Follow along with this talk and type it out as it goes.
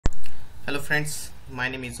Hello friends, my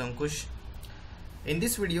name is Ankush. In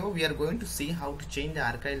this video we are going to see how to change the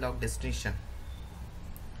archive log destination.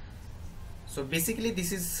 So basically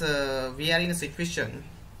this is we are in a situation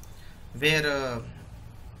where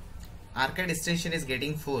archive destination is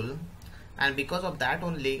getting full, and because of that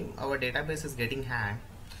only our database is getting hacked.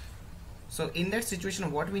 So in that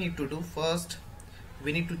situation what we need to do, first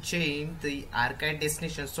we need to change the archive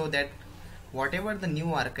destination so that whatever the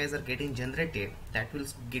new archives are getting generated, that will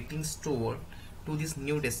getting stored to this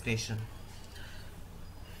new destination.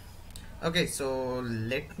 Okay, so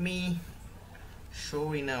let me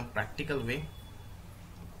show in a practical way.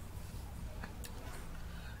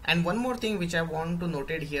 And one more thing which I want to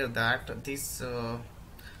notate here, that this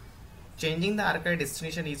changing the archive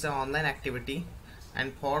destination is an online activity,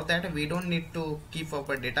 and for that we don't need to keep up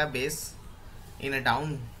a database in a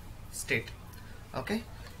down state. Okay,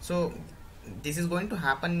 so this is going to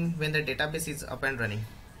happen when the database is up and running.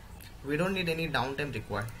 We don't need any downtime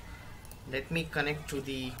required. Let me connect to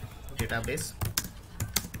the database.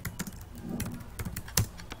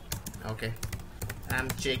 Okay, I'm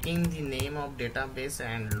checking the name of database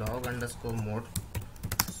and log underscore mode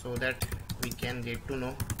so that we can get to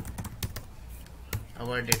know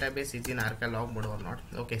our database is in archive log mode or not.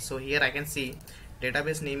 Okay, so here I can see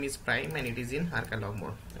database name is prime and it is in archive log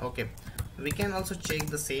mode. Okay, we can also check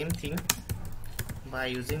the same thing by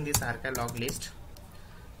using this archive log list.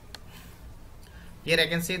 Here I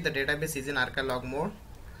can see the database is in archive log mode,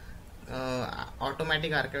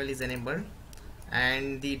 automatic archival is enabled,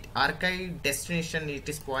 and the archive destination, it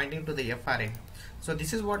is pointing to the FRA. So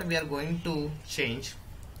this is what we are going to change.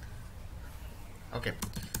 Okay,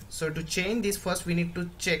 so to change this, first we need to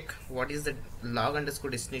check what is the log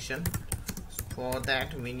underscore destination. For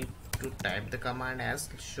that we need to type the command as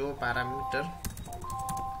show parameter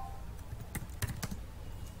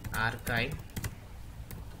archive.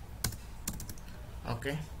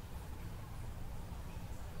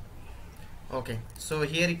 Okay, so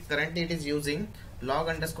here currently it is using log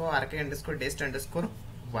underscore archive underscore dest underscore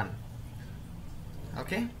 1.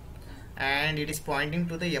 Okay, and it is pointing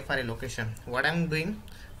to the FRA location. What I'm doing,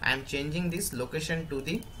 I'm changing this location to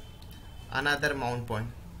the another mount point.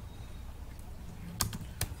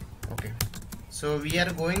 Okay, so we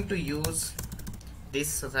are going to use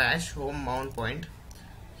this /home mount point.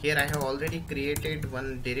 Here I have already created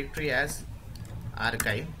one directory as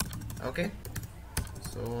archive. Okay,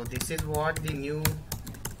 so this is what the new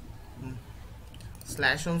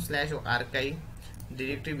 /home/archive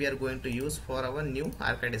directory we are going to use for our new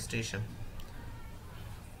archive destination.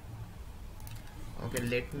 Okay,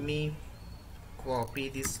 let me copy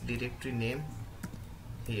this directory name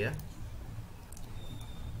here.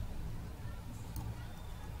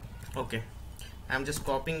 Okay, I'm just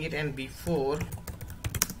copying it, and before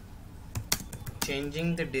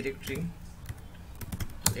changing the directory,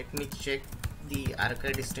 let me check the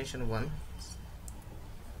archive destination 1.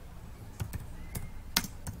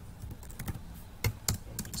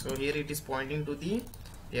 So here it is pointing to the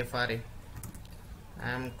FRA. I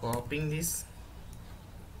am copying this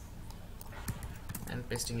and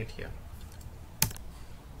pasting it here.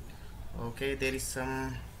 Okay, there is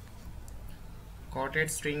some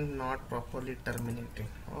quoted string not properly terminated.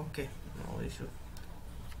 Okay, no issue.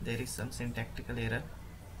 There is some syntactical error.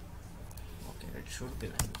 Okay, it should be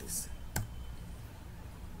like this.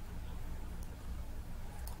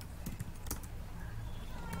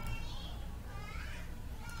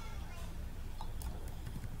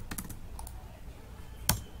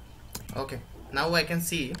 Okay, now I can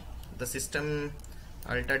see the system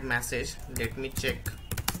altered message. Let me check.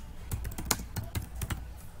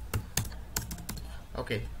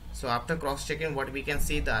 Okay, so after cross checking, what we can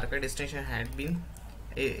see, the archive destination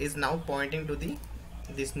is now pointing to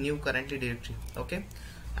this new currently directory. Okay,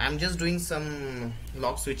 I'm just doing some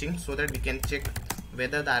log switching so that we can check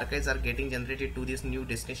whether the archives are getting generated to this new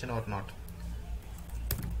destination or not.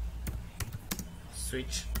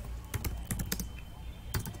 Switch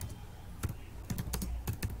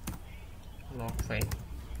log file.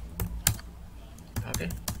 Okay,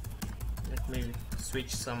 let me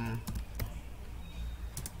switch some.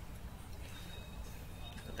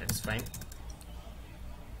 That's fine.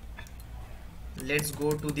 Let's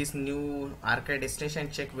go to this new archive destination,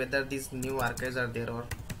 check whether these new archives are there or.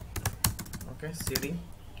 Okay, CD,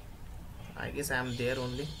 I guess I am there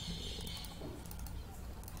only.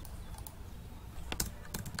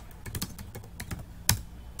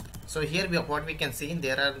 So here what we can see,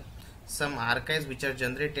 there are some archives which are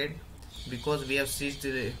generated because we have switched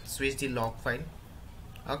the log file.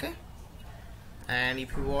 Okay, and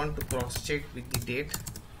if you want to cross check with the date,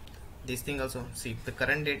 this thing also, see the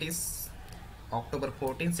current date is October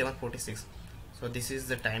 14, 7:46. So this is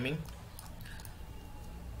the timing.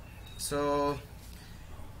 So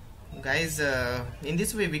guys, in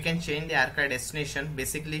this way we can change the archive destination.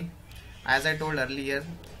 Basically, as I told earlier,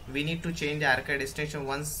 we need to change the archive destination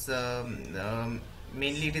once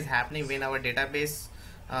mainly it is happening when our database,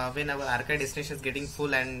 when our archive destination is getting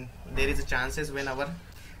full, and there is a chances when our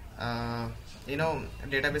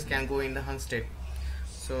database can go in the hung state.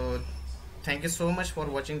 So thank you so much for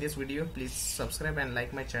watching this video. Please subscribe and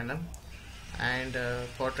like my channel, and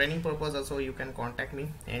for training purpose also you can contact me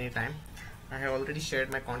anytime. I have already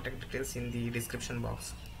shared my contact details in the description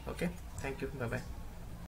box. Okay, thank you, bye bye.